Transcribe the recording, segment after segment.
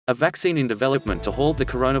A vaccine in development to halt the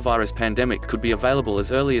coronavirus pandemic could be available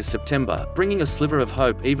as early as September, bringing a sliver of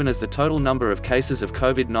hope even as the total number of cases of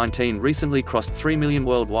COVID-19 recently crossed 3 million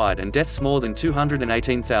worldwide and deaths more than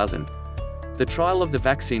 218,000. The trial of the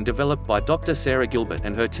vaccine developed by Dr Sarah Gilbert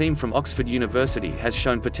and her team from Oxford University has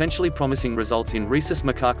shown potentially promising results in rhesus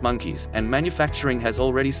macaque monkeys, and manufacturing has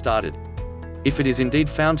already started. If it is indeed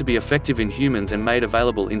found to be effective in humans and made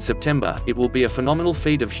available in September, it will be a phenomenal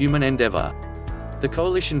feat of human endeavor. The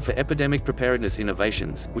Coalition for Epidemic Preparedness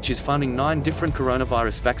Innovations, which is funding 9 different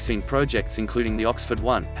coronavirus vaccine projects including the Oxford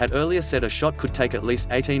one, had earlier said a shot could take at least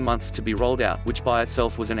 18 months to be rolled out, which by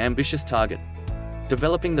itself was an ambitious target.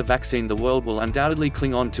 Developing the vaccine, the world will undoubtedly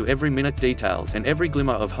cling on to every minute details and every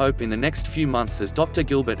glimmer of hope in the next few months as Dr.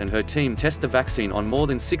 Gilbert and her team test the vaccine on more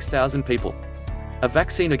than 6,000 people. A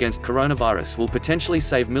vaccine against coronavirus will potentially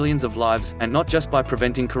save millions of lives, and not just by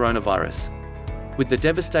preventing coronavirus. With the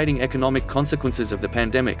devastating economic consequences of the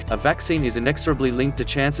pandemic, a vaccine is inexorably linked to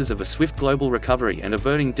chances of a swift global recovery and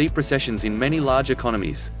averting deep recessions in many large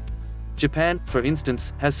economies. Japan, for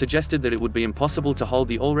instance, has suggested that it would be impossible to hold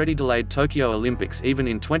the already delayed Tokyo Olympics even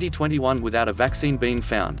in 2021 without a vaccine being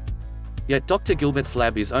found. Yet Dr. Gilbert's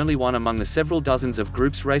lab is only one among the several dozens of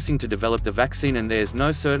groups racing to develop the vaccine, and there's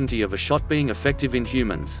no certainty of a shot being effective in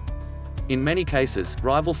humans. In many cases,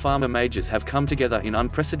 rival pharma majors have come together in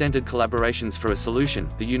unprecedented collaborations for a solution.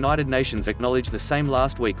 The United Nations acknowledged the same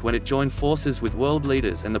last week when it joined forces with world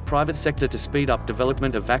leaders and the private sector to speed up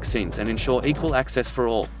development of vaccines and ensure equal access for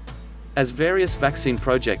all. As various vaccine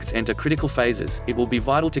projects enter critical phases, it will be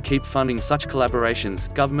vital to keep funding such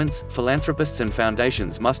collaborations. Governments, philanthropists and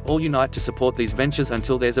foundations must all unite to support these ventures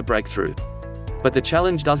until there's a breakthrough. But the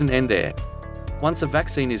challenge doesn't end there. Once a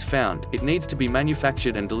vaccine is found, it needs to be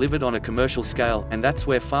manufactured and delivered on a commercial scale, and that's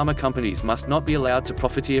where pharma companies must not be allowed to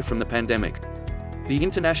profiteer from the pandemic. The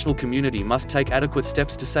international community must take adequate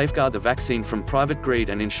steps to safeguard the vaccine from private greed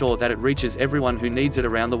and ensure that it reaches everyone who needs it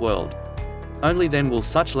around the world. Only then will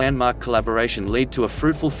such landmark collaboration lead to a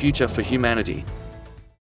fruitful future for humanity.